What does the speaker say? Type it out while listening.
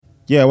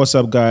Yeah, what's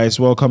up, guys?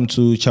 Welcome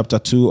to chapter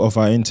 2 of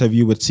our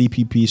interview with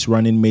CPP's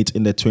running mate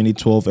in the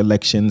 2012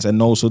 elections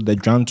and also the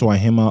Grand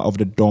Ahima of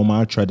the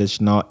Doma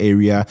traditional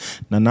area,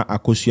 Nana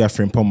Akosua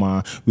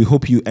Frimpomaa. We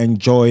hope you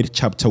enjoyed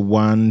chapter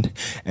 1.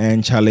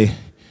 And Charlie,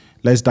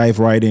 let's dive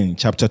right in.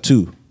 Chapter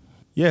 2.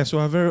 Yeah, so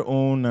our very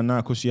own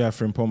Nana Akosua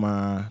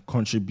Frimpomaa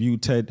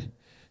contributed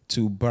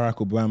to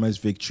Barack Obama's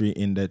victory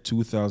in the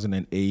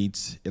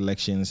 2008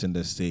 elections in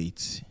the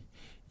States.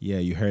 Yeah,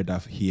 you heard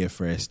that here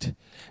first.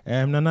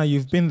 Nana,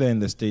 you've been there in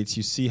the States.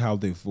 You see how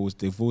they vote.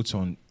 They vote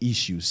on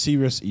issues,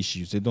 serious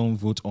issues. They don't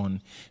vote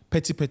on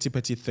petty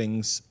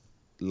things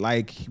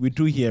like we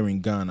do here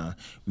in Ghana.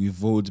 We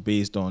vote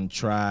based on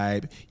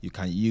tribe. You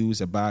can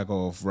use a bag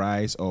of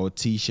rice or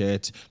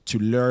T-shirt to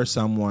lure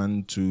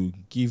someone to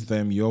give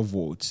them your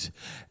vote.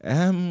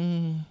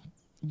 Do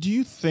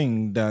you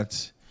think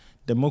that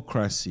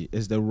democracy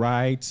is the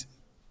right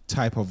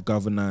type of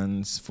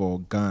governance for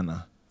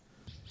Ghana?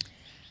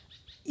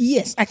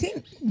 Yes, I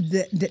think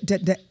the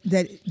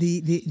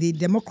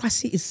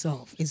democracy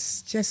itself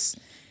is just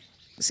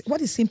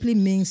what it simply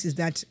means is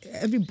that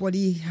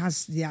everybody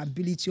has the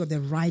ability or the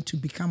right to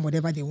become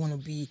whatever they want to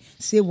be,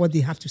 say what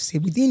they have to say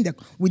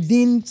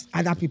within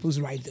other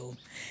people's right though.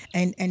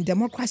 And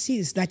democracy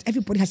is that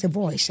everybody has a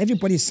voice,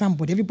 everybody is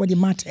somebody, everybody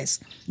matters.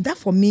 That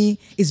for me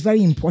is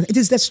very important. It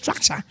is the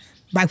structure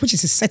by which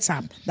it is set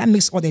up that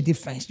makes all the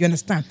difference. You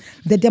understand?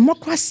 The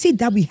democracy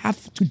that we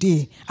have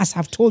today, as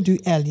I've told you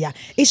earlier,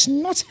 is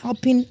not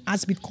helping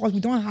us because we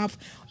don't have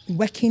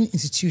working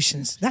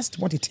institutions. That's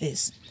what it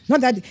is.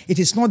 Not that it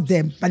is not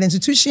there, but the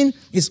institution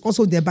is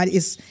also there, but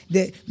it's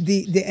the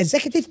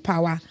executive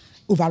power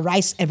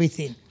overrides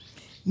everything.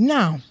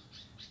 Now,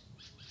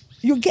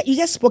 you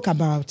just spoke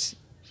about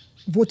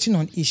voting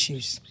on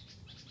issues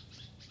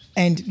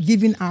and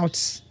giving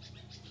out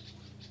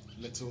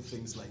little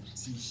things like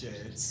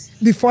T-shirts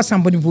before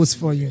somebody votes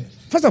for you.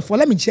 First of all,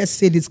 let me just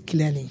say this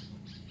clearly.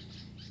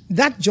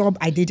 That job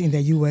I did in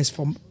the US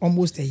for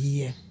almost a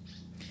year,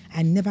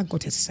 I never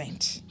got a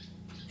cent.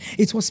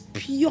 It was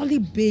purely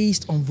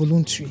based on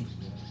voluntary.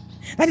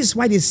 That is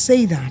why they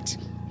say that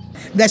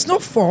there's no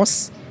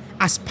force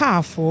as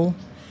powerful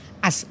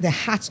as the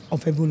heart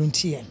of a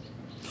volunteer.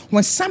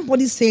 When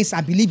somebody says,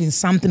 I believe in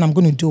something, I'm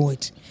going to do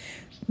it,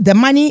 the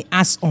money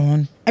adds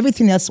on,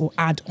 everything else will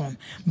add on.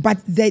 But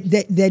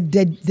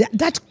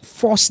that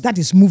force that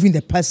is moving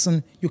the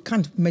person, you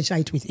can't measure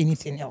it with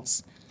anything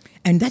else.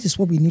 And that is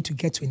what we need to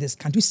get to in this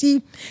country. You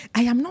see,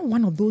 I am not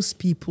one of those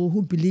people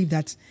who believe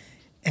that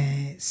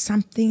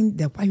something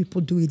that white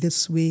people do it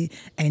this way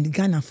and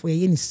Ghana for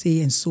a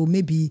say, and so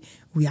maybe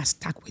we are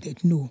stuck with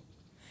it. No.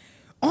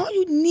 All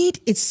you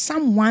need is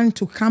someone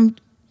to come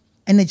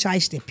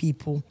energize the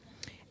people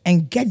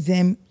and get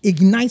them,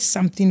 ignite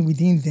something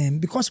within them,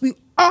 because we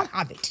all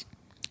have it.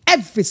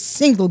 Every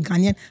single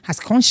Ghanaian has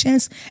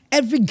conscience.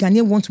 Every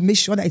Ghanaian wants to make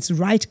sure that it's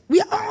right.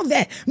 We are all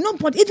there.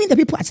 Nobody, even the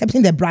people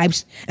accepting their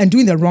bribes and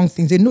doing the wrong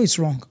things, they know it's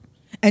wrong.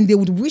 And they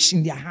would wish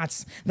in their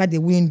hearts that they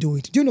wouldn't do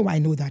it. Do you know why I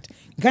know that?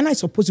 Ghana is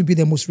supposed to be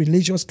the most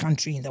religious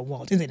country in the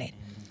world, isn't it?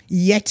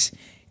 Yet,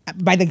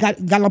 by the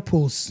Gallup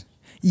polls,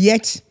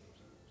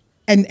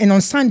 and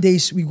on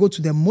Sundays, we go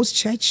to the most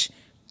church,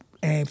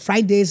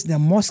 Fridays, the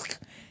mosque,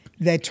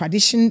 the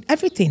tradition,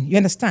 everything, you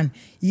understand?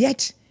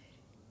 Yet,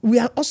 we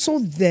are also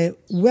the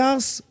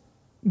world's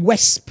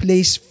worst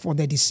place for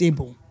the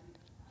disabled.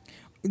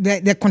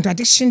 The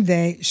contradiction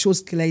there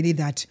shows clearly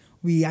that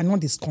we are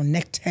not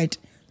disconnected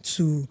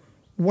to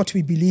what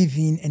we believe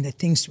in and the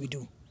things we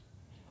do,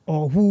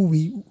 or who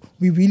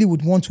we really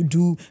would want to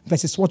do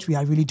versus what we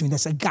are really doing.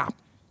 There's a gap.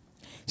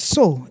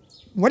 So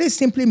what it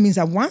simply means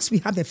that once we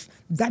have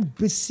that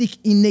basic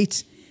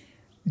innate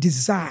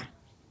desire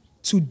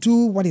to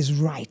do what is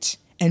right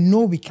and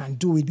know we can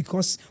do it,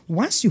 because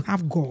once you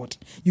have God,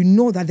 you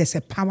know that there's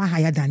a power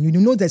higher than you.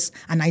 You know there's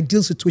an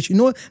ideal situation.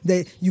 You know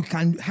that you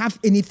can have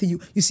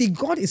anything. You see,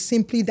 God is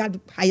simply that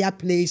higher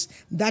place,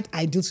 that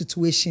ideal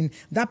situation,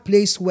 that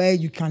place where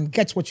you can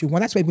get what you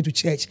want. That's why you go to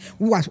church.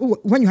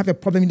 When you have a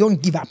problem, you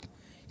don't give up.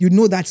 You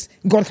know that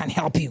God can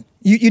help you.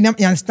 You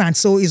understand?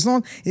 So it's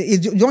not.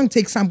 You don't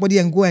take somebody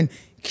and go and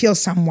kill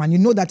someone. You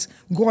know that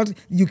God,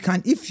 you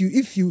can, if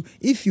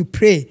you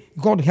pray,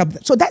 God will help.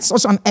 So that's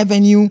also an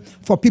avenue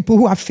for people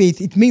who have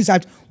faith. It means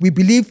that we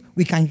believe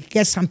we can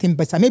get something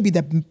better. Maybe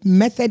the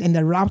method and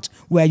the route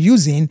we're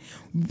using,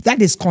 that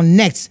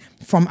disconnects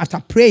from after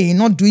praying,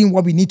 not doing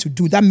what we need to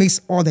do. That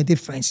makes all the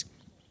difference.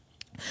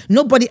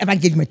 Nobody ever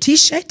gave me a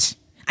T-shirt.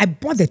 I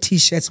bought the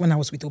T-shirts when I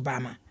was with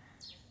Obama.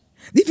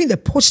 Even the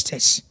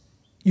posters,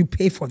 you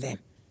pay for them.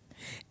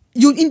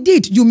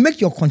 You make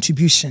your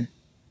contribution.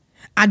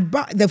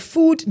 The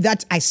food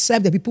that I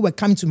served, the people were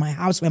coming to my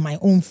house were my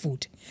own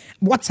food.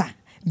 Water,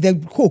 the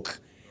Coke,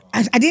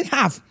 I didn't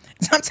have.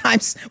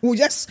 Sometimes we'll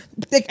just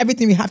take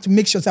everything we have to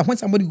make sure that when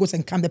somebody goes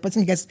and comes, the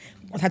person gets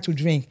water to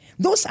drink.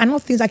 Those are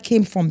not things that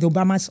came from the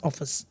Obama's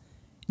office.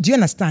 Do you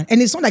understand?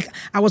 And it's not like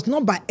I was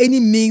not by any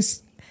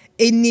means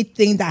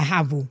anything that I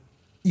have.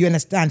 You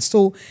understand?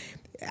 So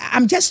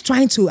I'm just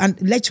trying to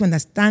let you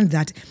understand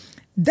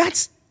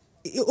that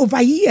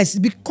over years,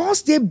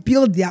 because they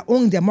build their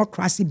own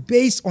democracy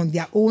based on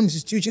their own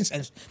institutions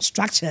and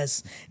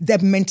structures, the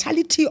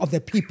mentality of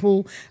the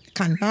people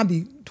can now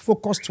be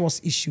focused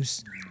towards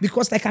issues.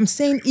 Because like I'm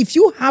saying, if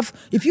you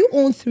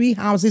own 3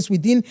 houses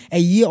within a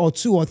year or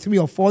 2 or 3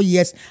 or 4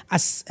 years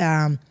as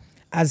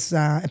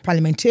a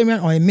parliamentarian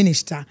or a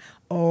minister,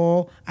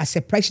 or as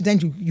a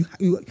president,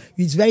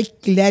 it's very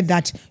clear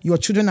that your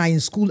children are in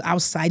school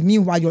outside.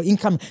 Meanwhile, your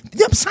income,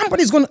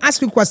 somebody is going to ask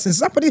you questions.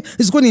 Somebody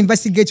is going to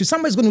investigate you.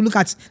 Somebody is going to look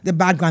at the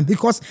background,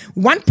 because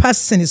one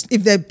person is,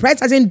 if the press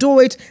doesn't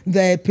do it,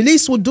 the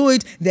police will do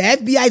it, the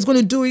FBI is going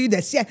to do it,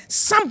 the CIA,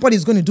 somebody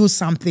is going to do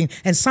something,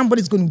 and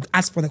somebody is going to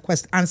ask for the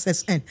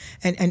answers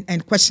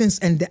and questions,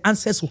 and the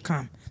answers will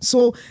come.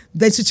 So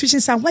the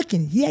institutions are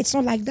working. Yeah, it's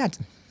not like that.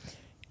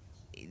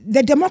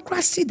 The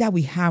democracy that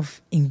we have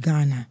in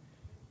Ghana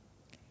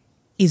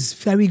is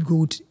very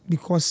good,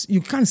 because you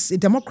can't say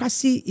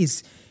democracy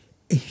is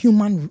a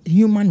human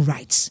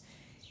rights.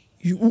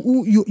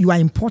 You are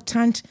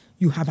important.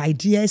 You have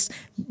ideas.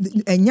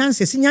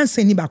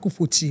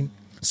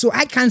 So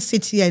I can't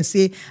sit here and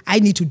say I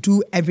need to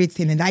do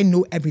everything and I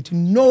know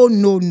everything. No.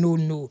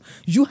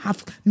 You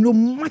have, no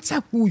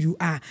matter who you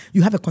are,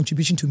 you have a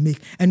contribution to make.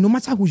 And no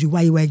matter who you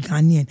are a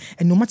Ghanaian.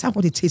 And no matter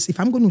what it is, if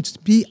I'm going to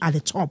be at the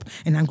top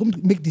and I'm going to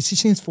make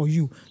decisions for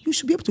you, you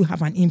should be able to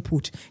have an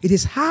input. It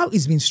is how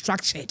it's been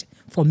structured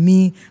for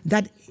me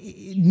that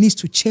it needs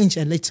to change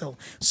a little,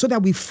 so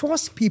that we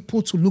force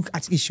people to look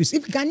at issues.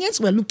 If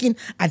Ghanaians were looking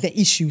at the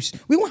issues,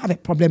 we won't have a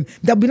problem.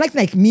 They'll be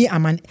like me,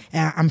 I'm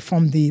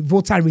from the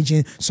Volta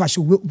region, so I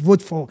should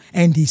vote for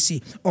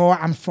NDC. Or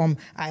I'm from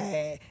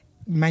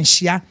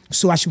Manshia,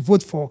 so I should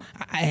vote for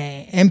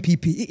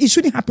MPP. It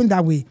shouldn't happen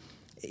that way.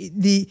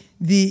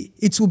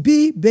 It will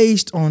be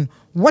based on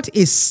what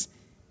is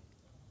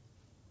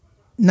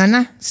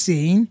Nana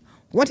saying,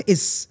 what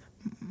is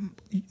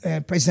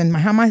President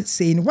Mahama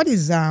saying, what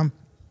is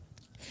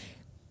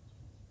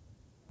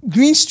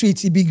Green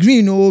Street, it be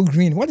green or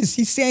green. What is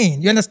he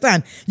saying? You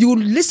understand? You will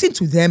listen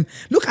to them.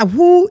 Look at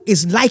who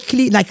is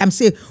likely, like I'm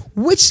saying,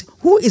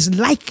 who is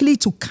likely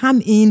to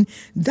come in,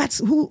 that's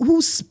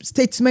whose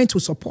statement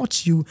will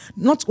support you.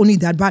 Not only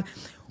that, but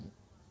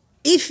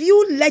if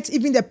you let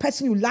even the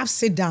person you love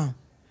sit down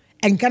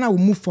and Ghana will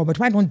move forward,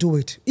 why don't do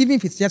it? Even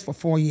if it's just for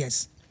 4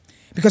 years.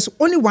 Because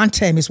only one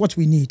term is what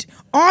we need.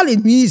 All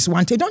it needs is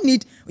one term.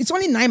 It's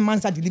only 9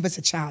 months that delivers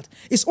a child.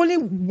 It's only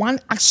one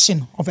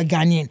action of a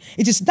Ghanaian.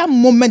 It is that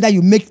moment that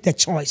you make the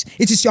choice.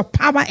 It is your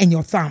power and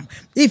your thumb.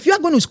 If you are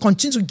going to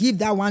continue to give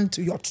that one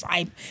to your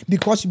tribe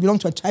because you belong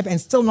to a tribe and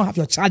still not have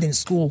your child in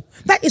school,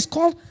 that is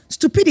called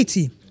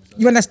stupidity.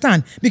 You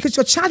understand? Because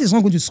your child is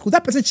not going to school.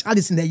 That person's child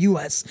is in the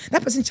US.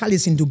 That person's child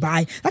is in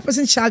Dubai. That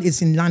person's child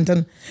is in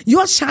London.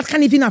 Your child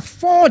can't even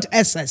afford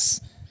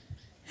SS.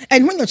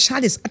 And when your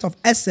child is out of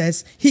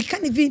SS, he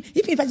can't even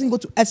if he doesn't go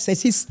to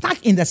SS, he's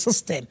stuck in the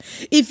system.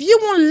 If you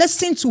won't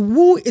listen to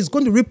who is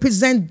going to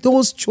represent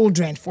those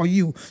children for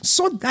you,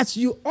 so that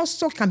you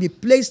also can be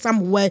placed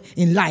somewhere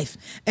in life,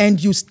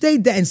 and you stay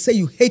there and say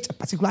you hate a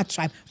particular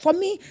tribe, for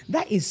me,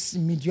 that is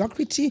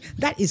mediocrity.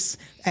 That is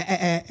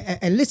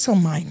a little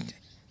mind.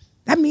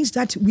 That means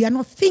that we are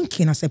not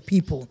thinking as a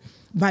people.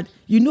 But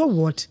you know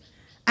what?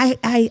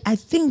 I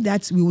think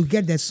that we will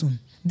get there soon.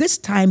 This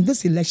time,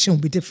 this election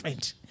will be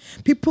different.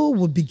 People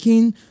will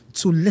begin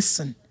to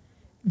listen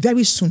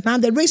very soon. Now,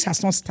 the race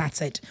has not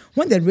started.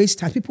 When the race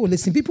starts, people will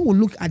listen. People will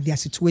look at their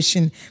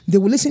situation. They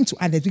will listen to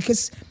others,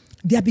 because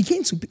they are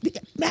beginning to...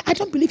 I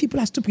don't believe people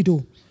are stupid,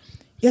 though.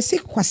 You say,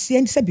 so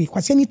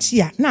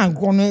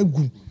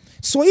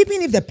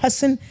even if the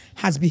person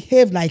has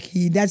behaved like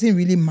he doesn't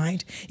really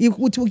mind, it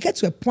will get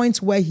to a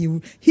point where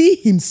he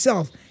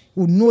himself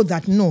will know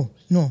that no.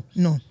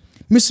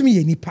 Me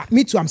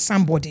too, I'm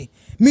somebody.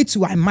 Me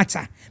too, I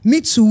matter. Me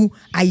too,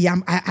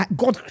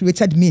 God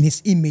created me in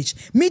his image.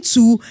 Me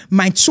too,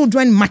 my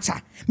children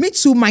matter. Me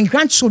too, my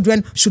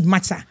grandchildren should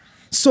matter.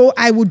 So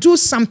I will do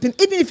something,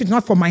 even if it's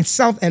not for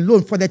myself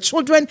alone, for the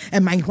children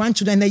and my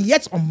grandchildren, the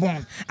yet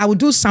unborn. I will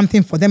do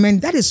something for them. And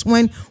that is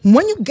when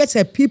you get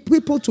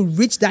people to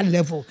reach that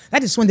level,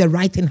 that is when the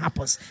right thing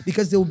happens.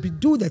 Because they will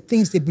do the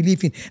things they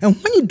believe in. And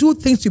when you do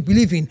things you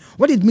believe in,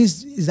 what it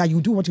means is that you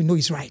do what you know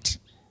is right.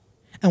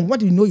 And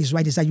what you know is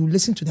right is that you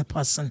listen to the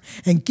person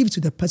and give to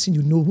the person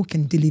you know who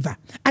can deliver.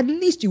 At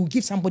least you will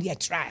give somebody a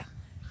try.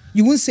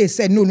 You won't say,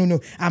 no,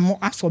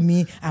 as for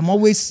me, I'm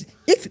always...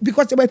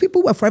 Because there were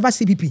people who were forever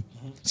CPP.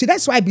 Mm-hmm. See,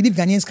 that's why I believe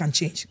Ghanaians can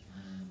change.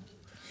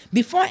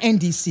 Before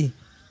NDC,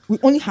 we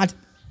only had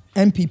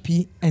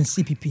MPP and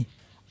CPP.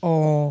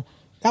 Or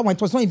that one,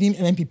 it was not even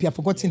MPP, I've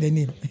forgotten the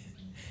name.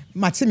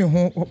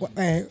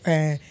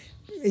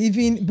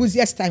 Even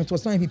Buzia's time, it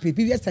was not MPP.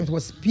 Previous time, it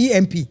was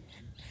PMP.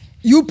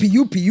 UP. You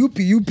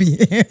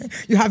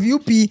have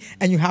UP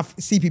and you have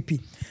CPP.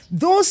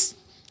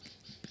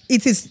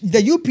 It is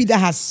the UP that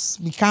has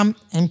become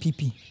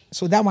MPP.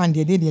 So that one,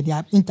 they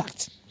are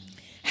intact.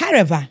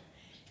 However,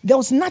 there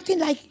was nothing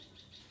like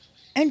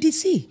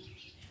NDC.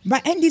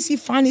 But NDC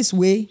found its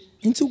way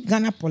into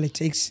Ghana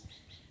politics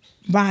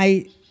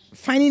by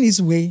finding its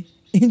way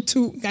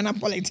into Ghana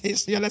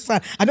politics. You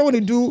understand? I don't want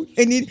to do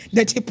any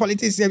dirty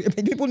politics.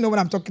 People know what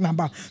I'm talking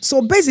about.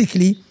 So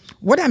basically,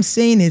 what I'm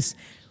saying is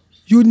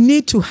you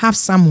need to have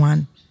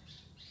someone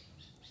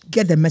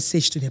get the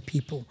message to the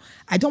people.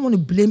 I don't want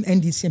to blame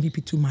NDC and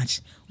MPP too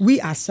much. We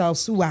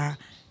ourselves who are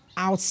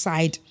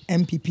outside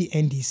MPP,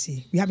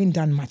 NDC, we haven't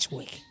done much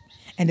work.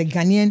 And the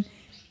Ghanaian,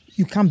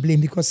 you can't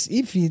blame, because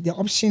if the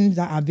options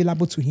that are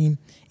available to him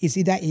is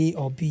either A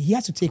or B, he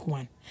has to take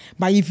one.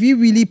 But if he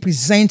really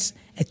presents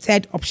a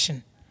third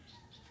option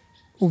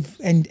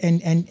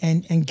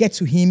and get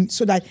to him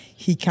so that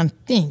he can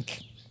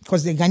think,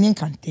 because the Ghanaian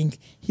can think,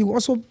 he will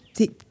also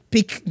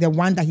pick the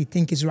one that he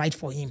thinks is right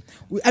for him.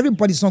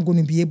 Everybody's not going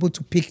to be able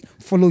to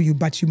follow you,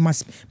 but you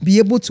must be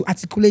able to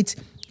articulate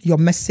your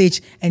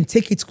message and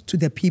take it to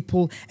the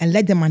people and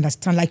let them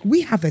understand. Like,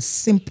 we have a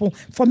simple,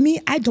 for me,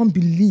 I don't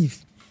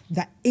believe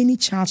that any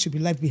child should be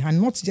left behind,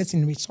 not just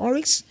in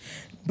rhetorics,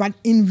 but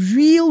in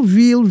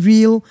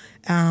real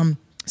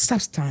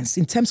substance,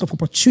 in terms of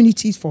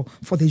opportunities for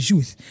the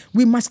youth.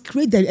 We must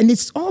create that, and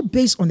it's all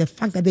based on the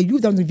fact that the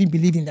youth don't even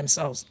believe in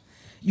themselves.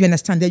 You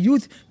understand? The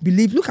youth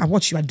believe, look at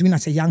what you are doing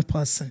as a young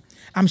person.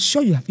 I'm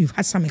sure you've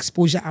had some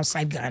exposure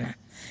outside Ghana.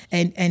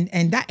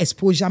 And that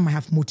exposure might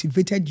have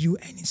motivated you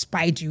and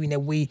inspired you in a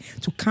way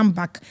to come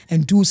back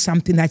and do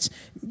something that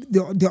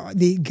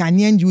the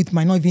Ghanaian youth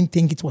might not even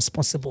think it was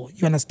possible.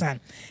 You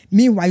understand?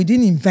 Meanwhile, you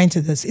didn't invent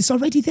this. It's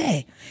already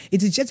there.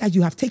 It is just that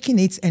you have taken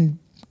it and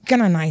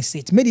Ghanaize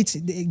it, made it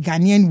the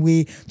Ghanaian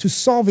way to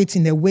solve it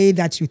in a way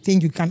that you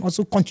think you can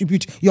also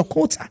contribute your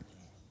quota.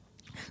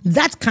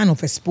 That kind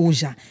of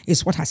exposure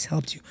is what has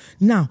helped you.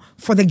 Now,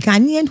 for the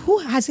Ghanaian who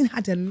has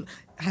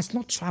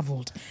not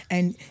traveled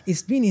and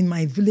it's been in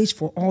my village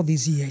for all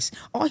these years,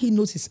 all he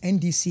knows is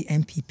NDC,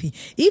 MPP.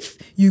 If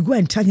you go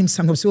and tell him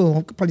something, say,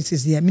 oh,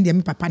 politics there,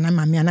 me papa na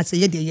mami, and I say,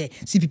 yeah,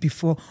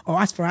 CPP4,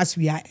 or as for us,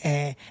 we are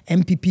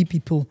MPP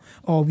people,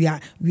 or we are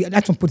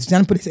that's on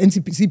politician,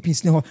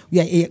 CPPs, no, we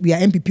are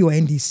MPP or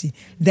NDC.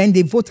 Then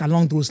they vote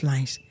along those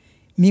lines.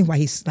 Meanwhile,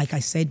 he's, like I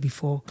said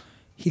before,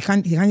 he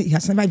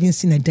has never even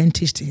seen a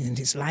dentist in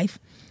his life.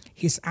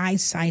 His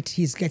eyesight,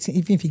 he's getting,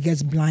 even if he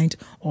gets blind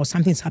or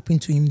something's happening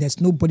to him, there's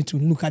nobody to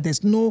look at.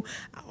 There's nobody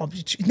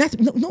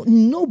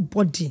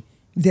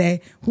there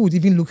who would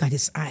even look at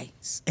his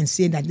eyes and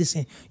say that,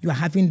 listen, you are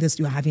having this,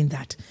 you are having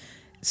that.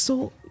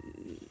 So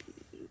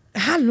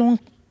how long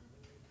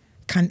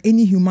can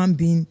any human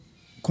being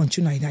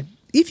continue like that?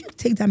 If you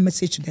take that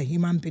message to the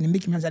human being and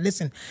make him say,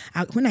 listen,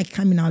 when I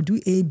come in, I'll do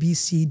A, B,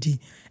 C, D,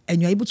 and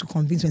you're able to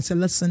convince him and say,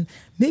 listen,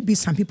 maybe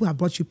some people have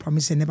brought you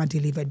promises and never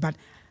delivered, but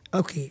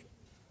okay,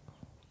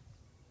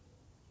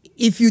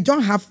 if you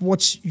don't have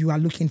what you are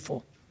looking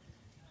for,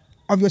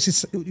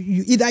 obviously,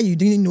 either you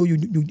didn't know you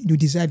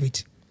deserve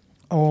it,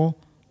 or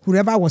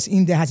whoever was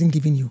in there hasn't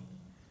given you.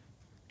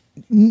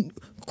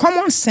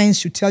 Common sense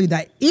should tell you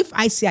that if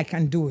I say I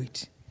can do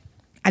it,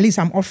 at least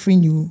I'm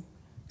offering you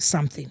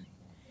something.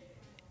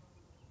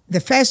 The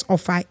first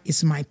offer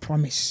is my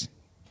promise.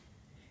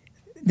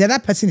 The other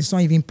person is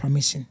not even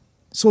promising.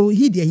 So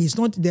he's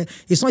not there.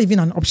 It's not even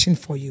an option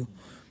for you.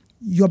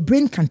 Your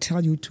brain can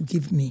tell you to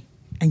give me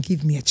and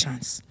give me a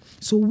chance.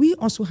 So we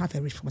also have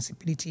a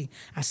responsibility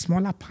as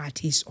smaller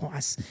parties or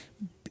as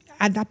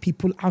other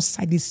people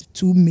outside these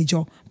two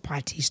major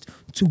parties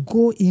to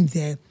go in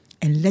there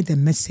and let the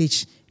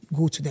message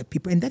go to the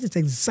people. And that is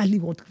exactly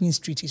what Queen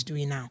Street is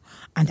doing now,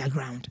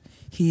 underground.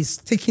 He is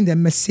taking the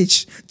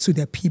message to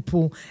the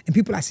people, and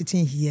people are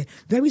sitting here.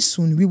 Very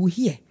soon, we will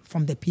hear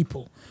from the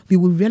people. We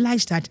will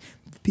realize that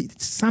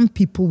some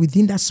people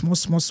within that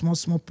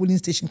small polling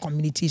station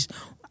communities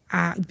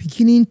are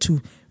beginning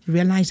to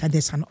realize that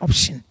there's an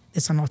option,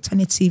 there's an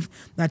alternative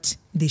that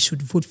they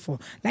should vote for.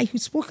 Like you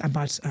spoke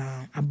about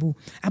Abu.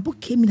 Abu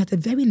came in at a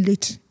very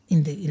late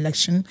in the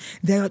election.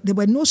 There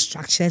were no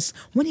structures.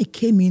 When he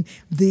came in,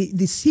 the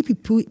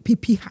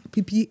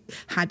CPP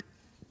had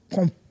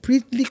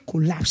completely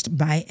collapsed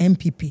by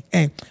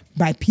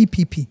by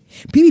PPP.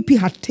 PPP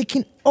had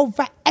taken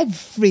over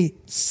every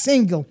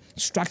single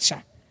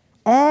structure.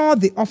 All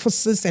the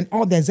officers and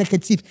all the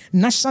executive,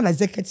 national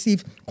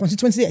executive,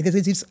 constituency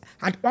executives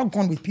had all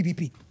gone with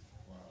PPP.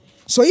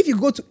 So if you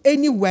go to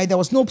anywhere, there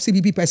was no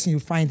CPP person you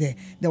find there.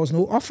 There was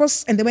no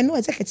office and there were no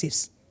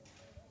executives.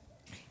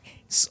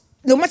 So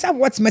no matter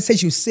what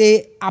message you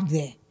say up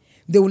there,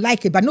 they will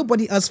like it, but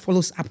nobody else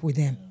follows up with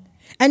them.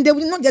 And they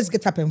will not just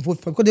get up and vote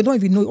for it because they don't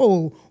even know,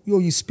 oh,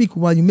 you speak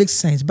well, you make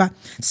sense. But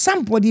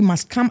somebody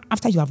must come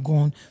after you have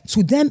gone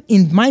to them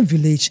in my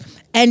village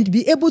and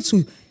be able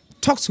to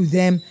talk to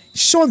them,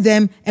 show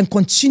them, and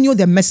continue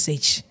the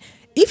message.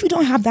 If you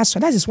don't have that, so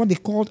that is what they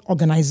call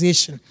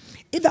organization.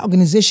 If the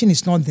organization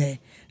is not there,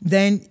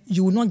 then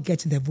you will not get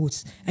the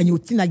votes. And you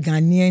will think that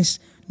Ghanaians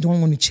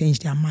don't want to change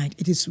their mind.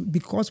 It is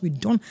because we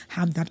don't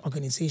have that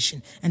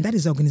organization. And that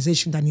is the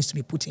organization that needs to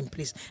be put in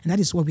place. And that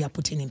is what we are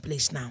putting in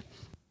place now.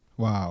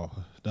 Wow,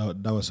 that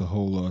was a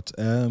whole lot.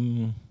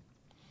 You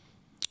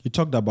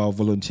talked about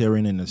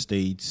volunteering in the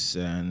States,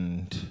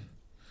 and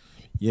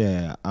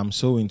yeah, I'm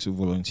so into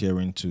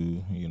volunteering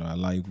too. I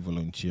like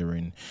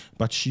volunteering.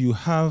 But you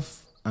have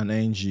an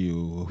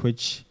NGO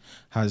which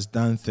has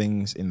done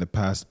things in the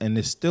past and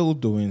is still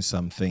doing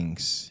some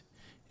things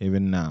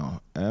even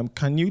now.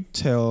 Can you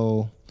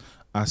tell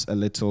us a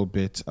little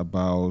bit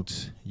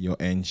about your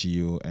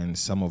NGO and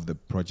some of the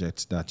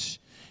projects that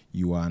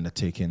you are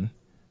undertaking?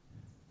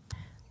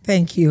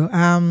 Thank you.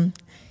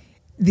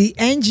 The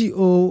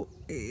NGO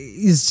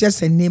is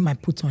just a name I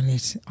put on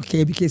it,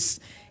 okay? Because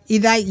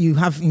either you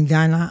have in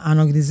Ghana an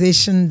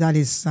organization that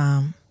is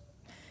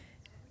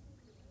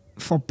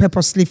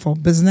purposely for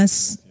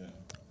business,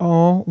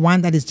 or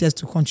one that is just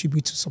to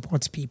contribute to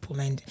support people,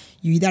 and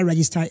you either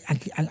register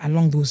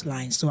along those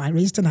lines. So I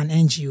registered an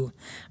NGO,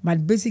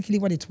 but basically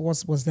what it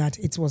was that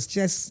it was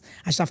just,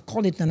 I should have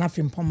called it Nana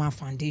Frimpomaa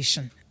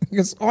Foundation,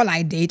 because all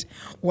I did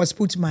was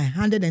put my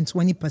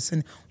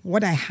 120%,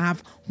 what I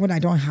have, what I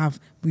don't have,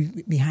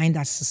 behind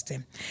that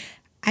system.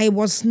 I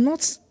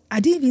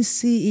didn't even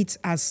see it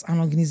as an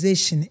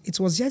organization. It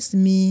was just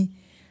me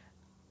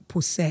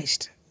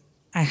possessed.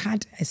 I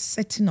had a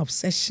certain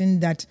obsession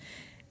that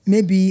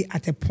maybe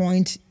at a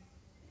point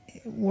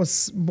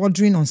was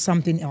bordering on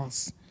something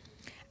else.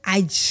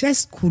 I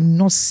just could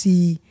not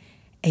see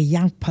a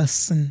young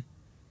person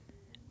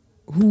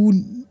who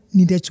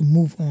needed to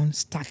move on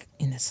stuck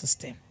in the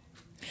system.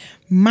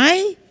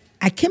 I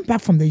came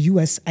back from the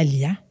US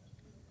earlier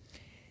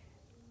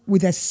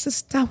with a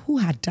sister who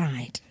had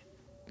died.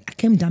 I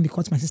came down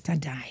because my sister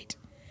died.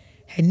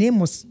 Her name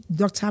was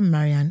Dr.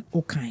 Marian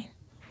Okine.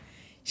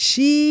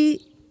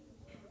 She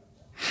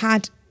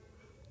had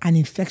an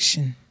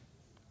infection,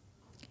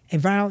 a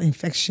viral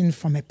infection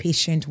from a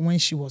patient when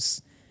she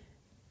was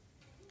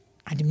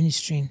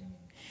administering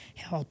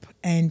help,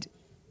 and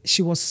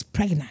she was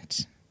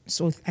pregnant.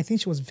 So I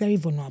think she was very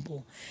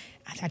vulnerable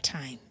at that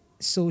time.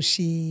 So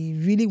she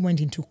really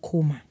went into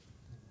coma.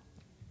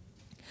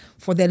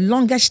 For the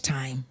longest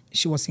time,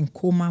 she was in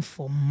coma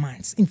for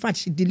months. In fact,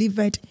 she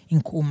delivered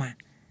in coma.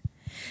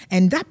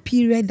 And that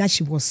period that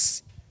she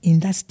was in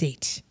that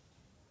state,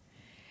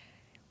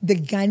 the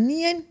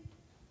Ghanaian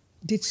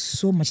did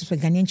so much for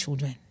Ghanaian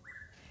children.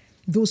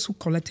 Those who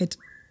collected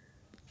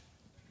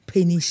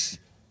pennies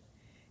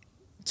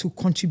to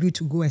contribute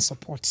to go and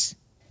support,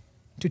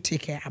 to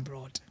take care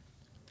abroad.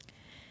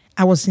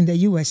 I was in the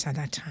US at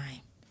that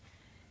time.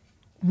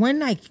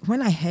 When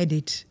I heard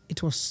it,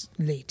 it was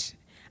late.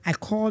 I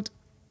called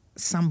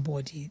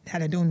somebody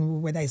that I don't know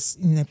whether it's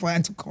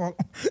important to call.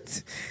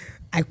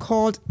 I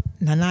called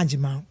Nana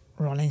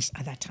Rollins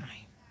at that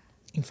time.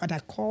 In fact, I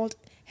called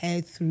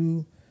her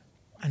through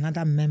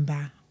another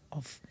member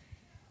of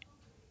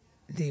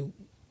the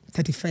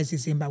 31st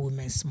December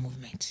Women's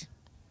Movement.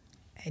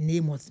 Her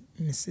name was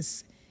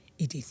Mrs.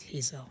 Edith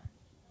Hazel.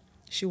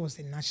 She was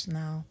the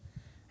national,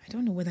 I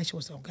don't know whether she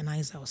was the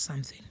organizer or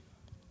something.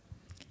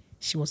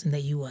 She was in the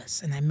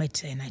US, and I met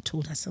her and I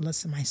told her, so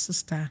listen, my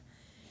sister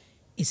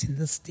is in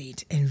this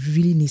state and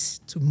really needs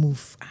to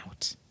move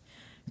out.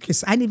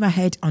 Because I never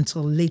heard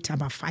until later,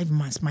 about 5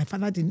 months. My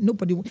father they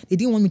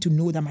didn't want me to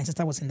know that my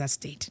sister was in that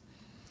state.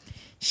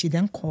 She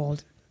then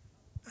called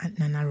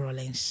Nana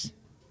Rollins,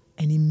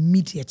 and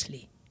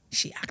immediately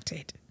she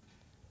acted.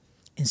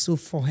 And so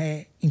for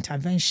her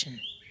intervention,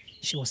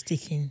 she was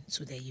taken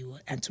to the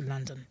US and to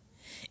London.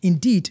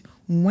 Indeed,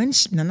 when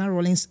Nana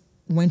Rollins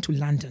went to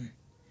London,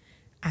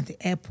 at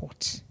the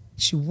airport,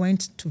 she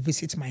went to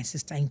visit my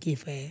sister and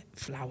gave her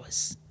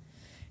flowers.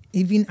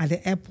 Even at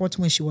the airport,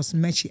 when she was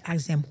met, she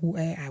asked them who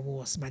I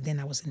was, but then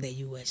I was in the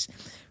US.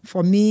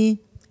 For me,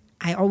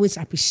 I always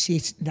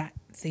appreciate that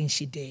thing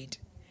she did.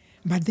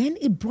 But then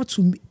it brought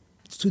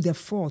to the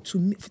fore,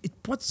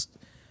 it brought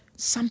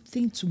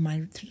something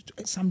to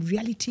some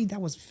reality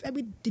that was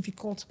very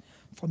difficult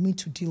for me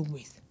to deal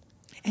with.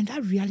 And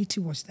that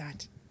reality was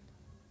that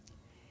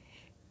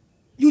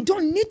you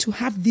don't need to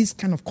have these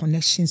kind of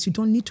connections. You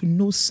don't need to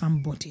know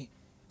somebody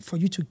for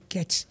you to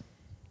get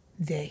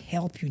the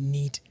help you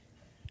need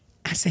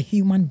as a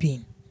human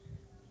being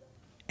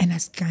and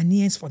as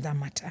Ghanaians for that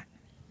matter.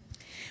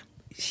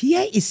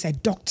 Here is a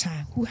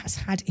doctor who has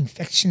had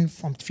infection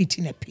from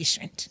treating a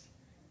patient.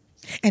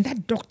 And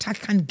that doctor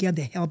can't get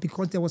the help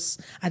because there was,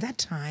 at that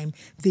time,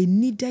 they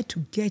needed to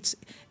get,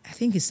 I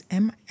think it's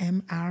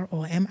MMR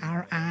or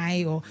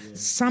MRI or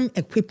some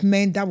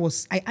equipment that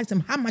was, I asked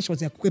them how much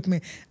was the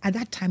equipment. At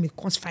that time, it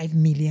cost $5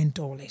 million.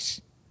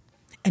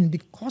 And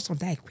because of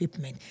that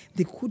equipment,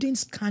 they couldn't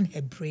scan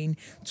her brain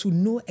to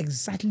know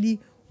exactly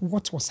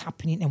what was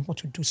happening and what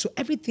to do. So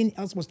everything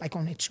else was like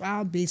on a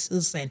trial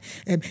basis, and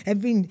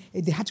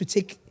they had to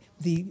take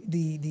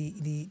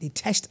the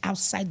test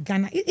outside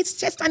Ghana. It's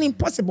just an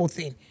impossible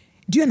thing.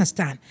 Do you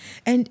understand?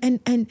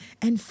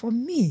 And for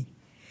me,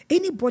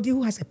 anybody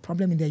who has a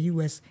problem in the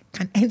US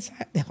can enter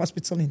the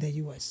hospital in the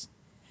US.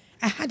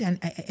 I had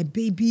a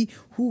baby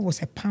who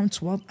was 1 pound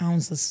 12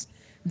 ounces.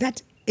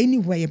 That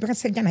anyway,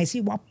 because Ghana, I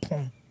see what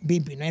pound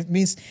baby. It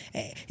means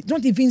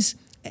not even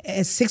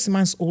a 6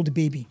 months old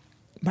baby.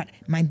 But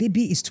my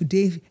baby is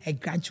today a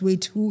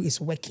graduate who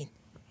is working.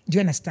 Do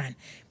you understand?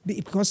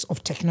 Because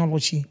of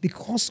technology,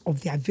 because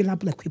of the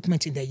available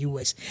equipment in the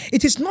US.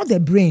 It is not the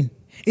brain,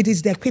 it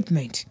is the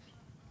equipment.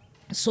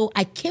 So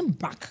I came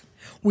back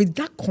with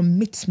that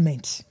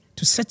commitment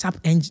to set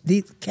up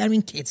the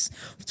caring kids,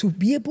 to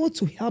be able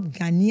to help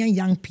Ghanaian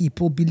young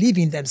people believe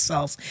in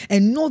themselves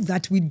and know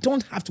that we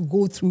don't have to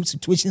go through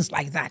situations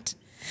like that.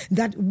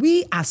 That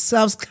we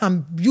ourselves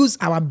can use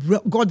our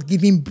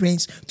God-given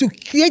brains to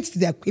create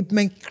the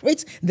equipment,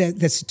 create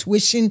the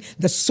situation,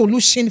 the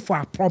solution for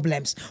our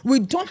problems. We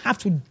don't have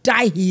to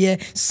die here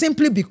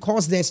simply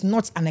because there's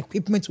not an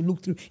equipment to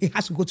look through. It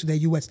has to go to the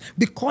US.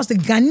 Because the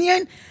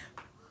Ghanaian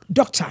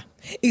doctor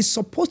is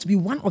supposed to be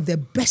one of the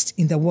best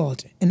in the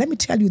world. And let me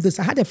tell you this.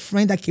 I had a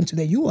friend that came to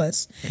the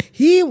US.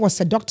 He was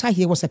a doctor.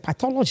 He was a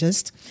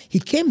pathologist. He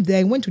came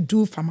there, went to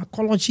do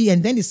pharmacology,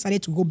 and then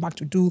decided to go back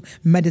to do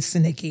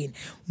medicine again.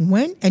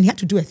 And he had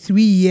to do a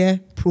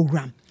 3-year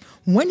program.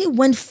 When he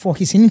went for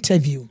his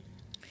interview,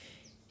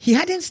 he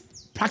hadn't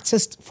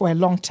practiced for a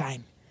long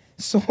time.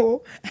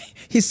 So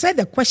he said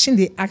the question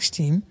they asked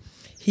him,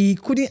 he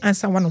couldn't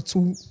answer one or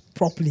two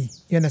properly.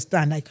 You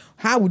understand? Like,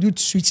 how would you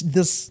treat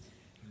this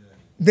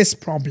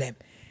problem?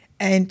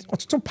 And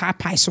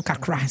papa so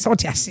kakra. So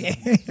what you say?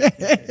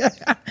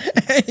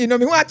 You know,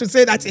 we want to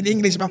say that in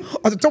English, but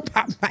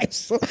papa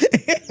so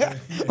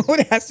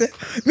what I say.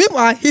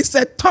 Meanwhile, he's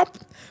a top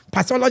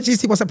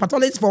pathologist. He was a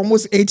pathologist for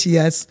almost 8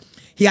 years.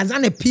 He has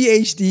done a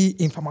PhD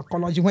in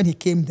pharmacology when he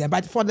came there,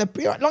 but for the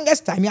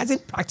longest time, he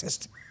hasn't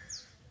practiced.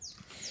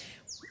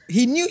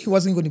 He knew he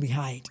wasn't going to be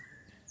hired.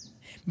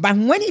 But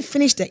when he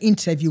finished the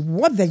interview,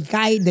 what the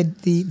guy,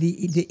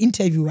 the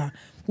interviewer,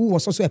 who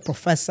was also a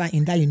professor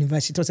in that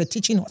university, it was a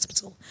teaching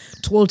hospital,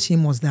 told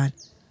him was that,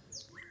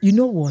 you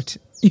know what,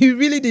 you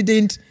really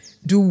didn't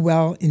do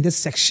well in this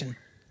section.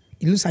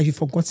 It looks like you've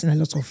forgotten a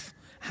lot of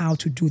how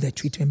to do the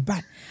treatment,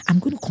 but I'm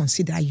going to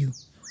consider you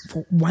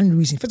for one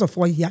reason. First of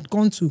all, he had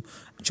gone to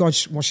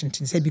George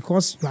Washington, said,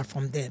 because you are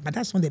from there, but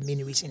that's not the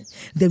main reason.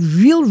 The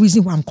real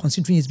reason why I'm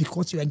considering is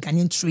because you're a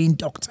Ghanaian trained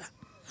doctor.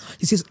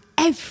 He says,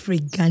 every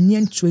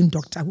Ghanaian trained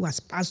doctor who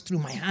has passed through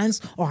my hands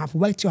or have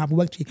worked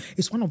here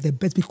is one of the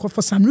best, because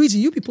for some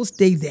reason you people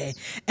stay there,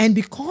 and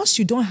because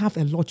you don't have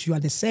a lot, you are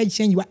the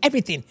surgeon, you are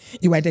everything.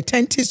 You are the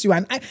dentist, you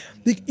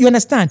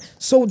understand?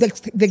 So the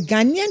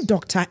Ghanaian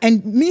doctor,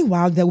 and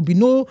meanwhile there will be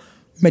no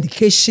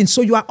medication,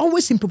 so you are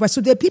always improvised.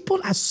 So the people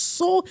are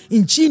so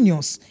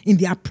ingenious in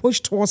their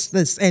approach towards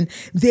this, and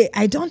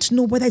I don't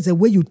know whether it's the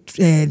way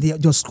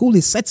your school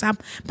is set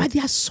up, but they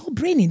are so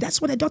brainy.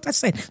 That's what the doctor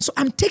said. So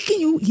I'm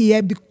taking you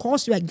here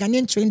because you are a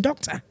Ghanaian trained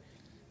doctor.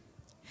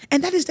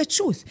 And that is the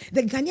truth.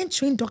 The Ghanaian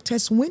trained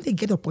doctors, when they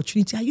get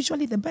opportunity, are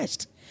usually the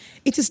best.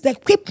 It is the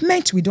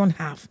equipment we don't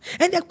have.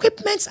 And the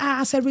equipments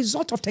are as a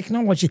result of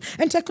technology.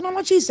 And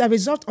technology is a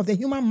result of the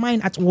human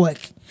mind at work.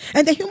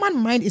 And the human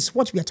mind is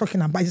what we are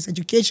talking about. It's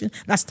education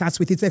that starts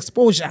with its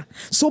exposure.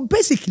 So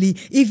basically,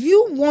 if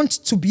you want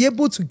to be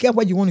able to get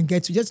what you want to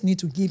get, you just need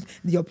to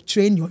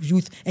train your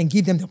youth and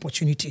give them the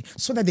opportunity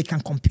so that they can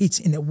compete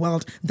in a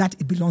world that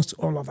it belongs to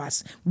all of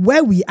us.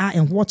 Where we are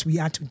and what we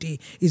are today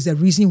is the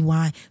reason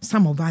why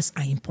some of us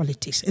are in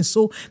politics. And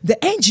so the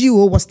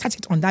NGO was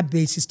started on that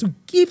basis to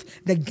give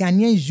the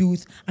Ghanaian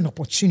youth an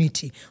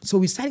opportunity. So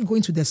we started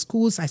going to the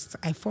schools.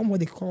 I formed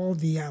what they call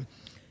the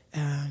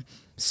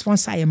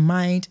Sponsor a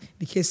Mind,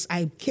 because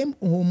I came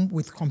home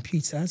with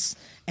computers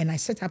and I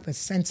set up a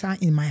center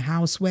in my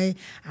house where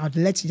I would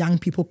let young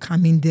people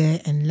come in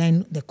there and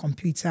learn the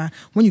computer.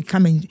 When you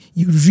come and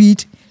you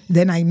read,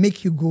 then I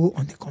make you go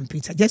on the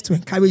computer just to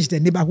encourage the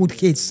neighborhood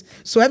kids.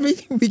 So every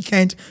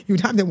weekend,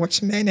 you'd have the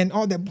watchmen and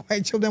all the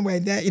children were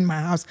there in my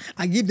house.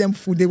 I give them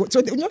food.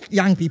 So they're not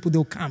young people,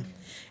 they'll come.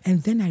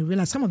 And then I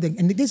realized some of them,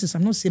 and this is,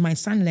 I'm not saying my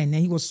son learned,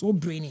 and he was so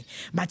brainy,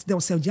 but there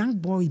was a young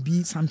boy,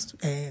 some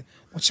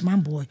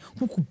watchman boy,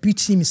 who could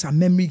beat him in some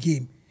memory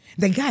game.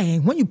 The guy,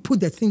 when you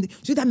put the thing,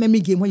 see that memory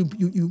game, when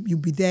you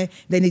be there,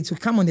 then it will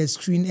come on the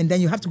screen, and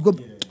then you have to go.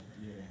 Yeah.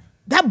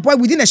 That boy,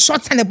 within a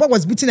short time, the boy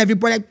was beating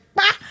everybody. Like,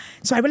 bah!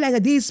 So I realized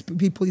that these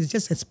people is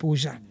just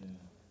exposure.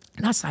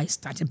 Yeah. That's how I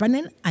started. But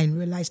then I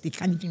realized they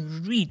can't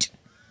even read.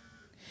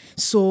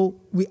 So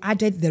we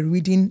added the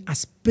reading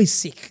as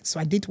basic. So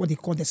I did what they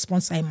call the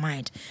Sponsor a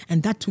Mind.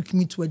 And that took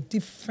me to a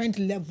different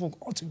level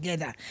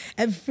altogether.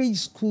 Every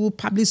school,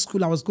 public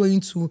school I was going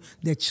to,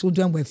 the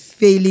children were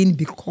failing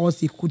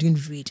because they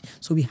couldn't read.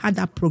 So we had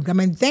that program.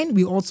 And then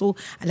we also,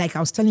 like I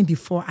was telling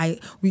before,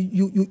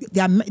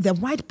 the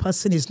white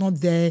person is not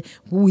there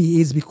who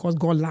he is because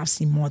God loves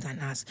him more than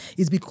us.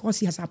 It's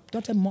because he has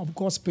adopted more of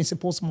God's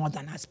principles more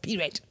than us,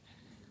 period.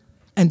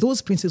 And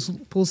those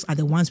principles are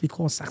the ones we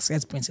call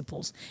success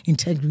principles: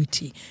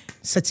 integrity,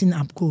 setting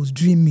up goals,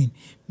 dreaming,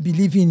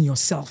 believing in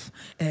yourself,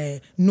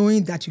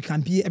 knowing that you can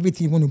be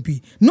everything you want to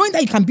be. Knowing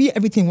that you can be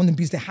everything you want to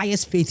be is the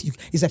highest faith,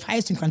 is the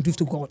highest you can do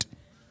to God.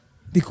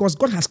 Because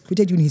God has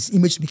created you in his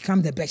image to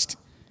become the best.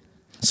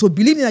 So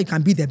believing that you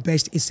can be the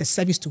best is a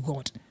service to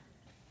God.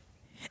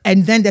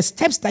 And then the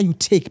steps that you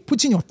take,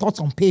 putting your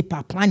thoughts on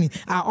paper, planning,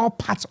 are all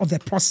parts of the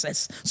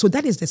process. So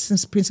that is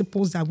the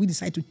principles that we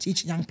decide to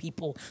teach young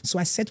people. So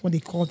I set what they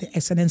call the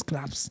excellence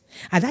clubs.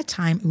 At that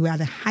time, we were at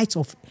the height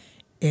of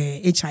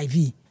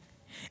HIV.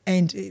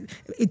 And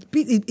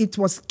it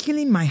was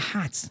killing my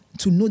heart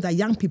to know that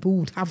young people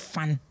would have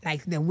fun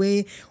like the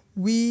way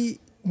when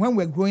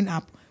we're growing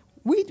up.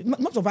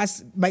 Most of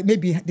us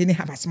maybe didn't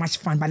have as much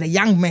fun, but the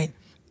young men,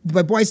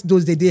 the boys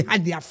those days, they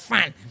had their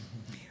fun.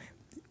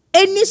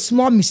 Any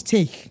small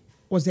mistake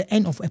was the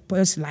end of a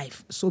person's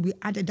life. So we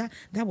added that.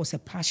 That was a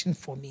passion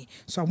for me.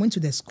 So I went to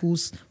the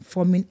schools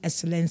forming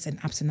excellence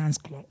and abstinence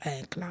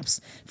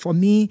clubs. For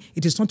me,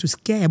 it is not to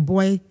scare a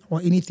boy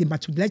or anything,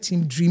 but to let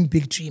him dream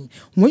big dream.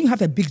 When you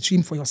have a big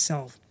dream for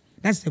yourself,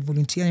 that's the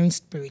volunteering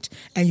spirit,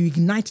 and you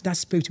ignite that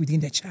spirit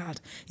within the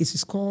child. It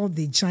is called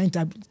the giant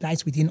that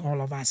lies within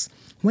all of us.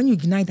 When you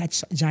ignite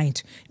that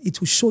giant, it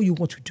will show you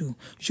what to do.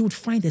 You would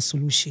find a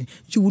solution.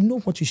 You will know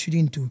what you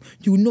shouldn't do.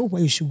 You will know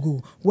where you should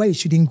go, where you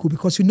shouldn't go,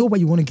 because you know where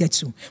you want to get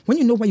to. When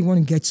you know where you want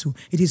to get to,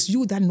 it is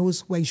you that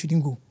knows where you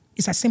shouldn't go.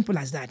 It's as simple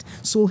as that.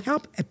 So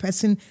help a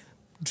person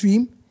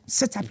dream,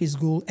 set up his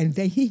goal, and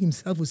then he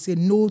himself will say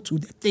no to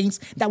the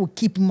things that will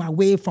keep him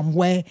away from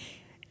where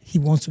he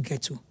wants to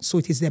get to. So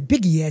it is the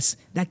big yes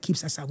that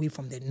keeps us away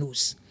from the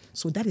no's.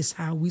 So that is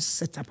how we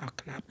set up our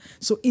club.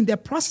 So in the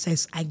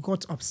process, I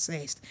got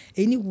obsessed.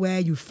 Anywhere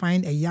you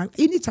find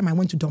anytime I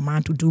went to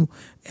Dorman to do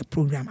a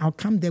program, I'll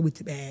come there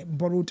with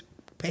borrowed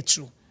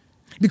petrol.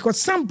 Because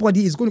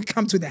somebody is going to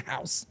come to the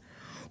house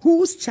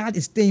whose child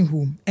is staying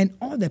home, and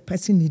all the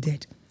person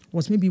needed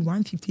was maybe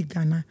 150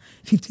 Ghana,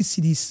 50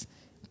 cedis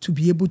to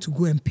be able to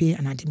go and pay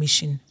an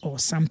admission or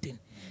something.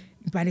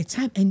 By the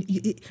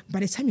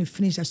time you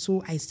finish that,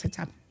 so I set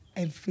up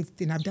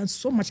everything. I've done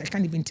so much I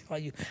can't even tell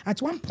you.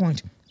 At one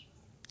point,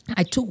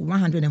 I took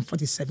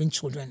 147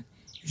 children,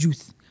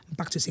 youth,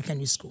 back to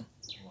secondary school.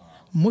 Wow.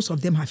 Most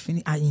of them are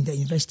in the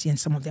university, and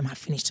some of them have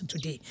finished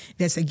today.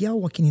 There's a girl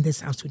working in this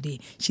house today.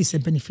 She's a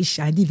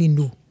beneficiary. I didn't even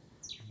know.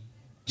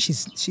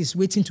 She's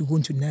waiting to go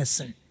into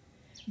nursing.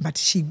 But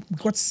she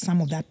got some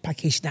of that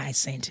package that I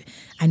sent.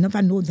 I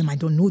never know them. I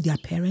don't know their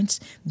parents.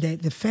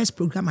 The first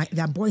program,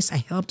 there are boys I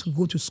helped to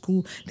go to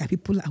school. There are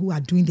people who are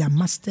doing their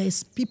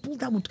masters. People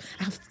that would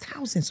have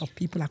thousands of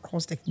people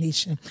across the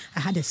nation. I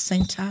had a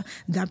center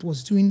that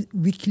was doing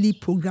weekly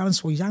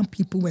programs for young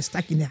people who were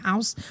stuck in the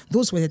house.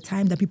 Those were the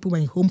time that people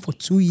were home for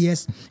 2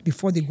 years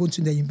before they go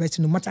to the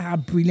university, no matter how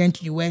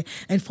brilliant you were.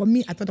 And for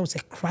me, I thought it was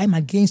a crime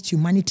against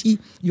humanity.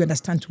 You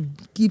understand, to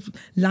give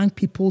young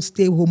people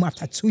stay home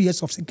after 2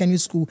 years of secondary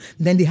school.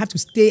 Then they have to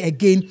stay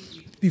again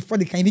before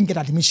they can even get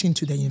admission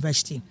to the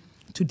university.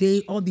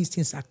 Today, all these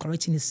things are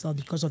correcting itself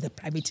because of the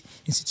private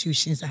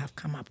institutions that have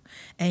come up.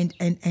 And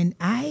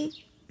I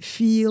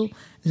feel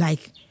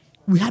like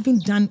we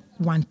haven't done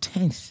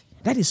 1/10.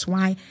 That is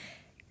why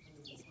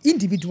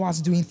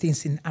individuals doing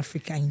things in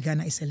Africa, in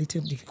Ghana, is a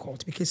little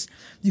difficult, because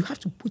you have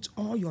to put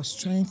all your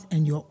strength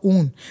and your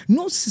own.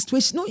 No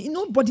situation,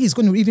 nobody is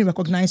going to even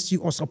recognize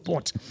you or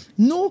support.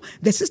 No,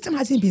 the system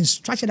hasn't been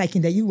structured like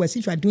in the US.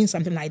 If you are doing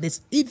something like this,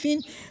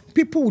 even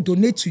people will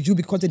donate to you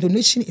because the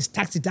donation is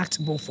tax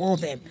deductible for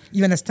them.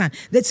 You understand?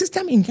 The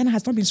system in Ghana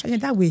has not been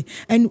structured that way.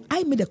 And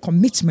I made a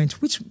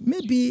commitment, which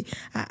maybe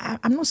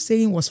I'm not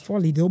saying was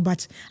folly though,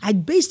 but I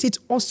based it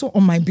also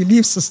on my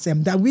belief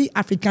system that we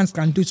Africans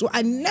can do. So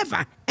I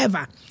never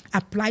ever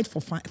applied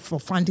for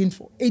funding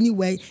for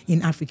anywhere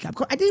in Africa,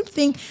 because I didn't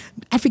think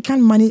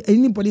African money,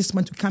 anybody's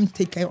money, to come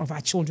take care of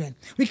our children.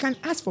 We can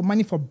ask for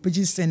money for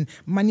bridges and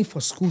money for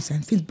schools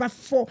and things, but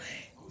for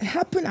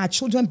helping our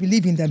children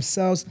believe in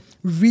themselves,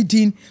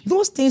 reading,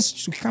 those things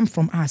should come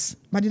from us.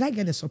 But did I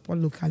get the support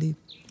locally?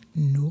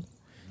 No.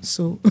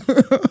 So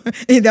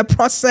in the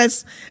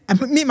process,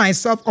 me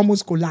myself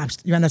almost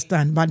collapsed, you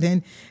understand? But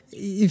then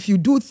if you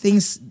do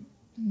things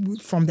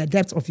from the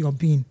depth of your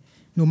being,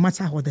 no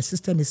matter what, the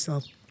system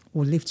itself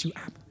will lift you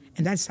up.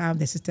 And that's how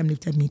the system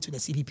lifted me to the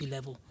CPP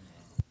level.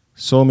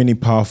 So many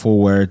powerful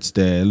words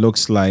there.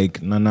 Looks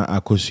like Nana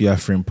Akosua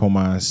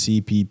Frimpomaa,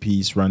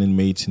 CPP's running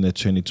mate in the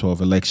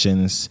 2012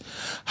 elections,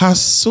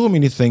 has so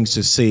many things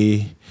to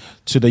say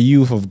to the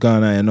youth of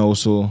Ghana and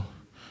also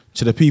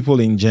to the people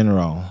in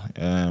general.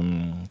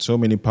 So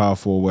many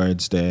powerful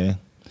words there.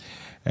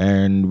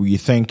 And we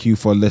thank you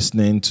for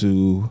listening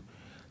to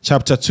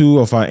Chapter 2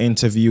 of our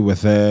interview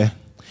with her.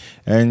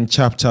 And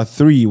Chapter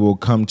 3 will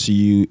come to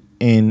you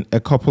in a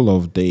couple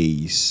of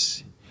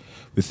days.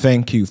 We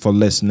thank you for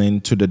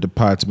listening to the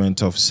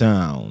Department of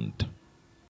Sound.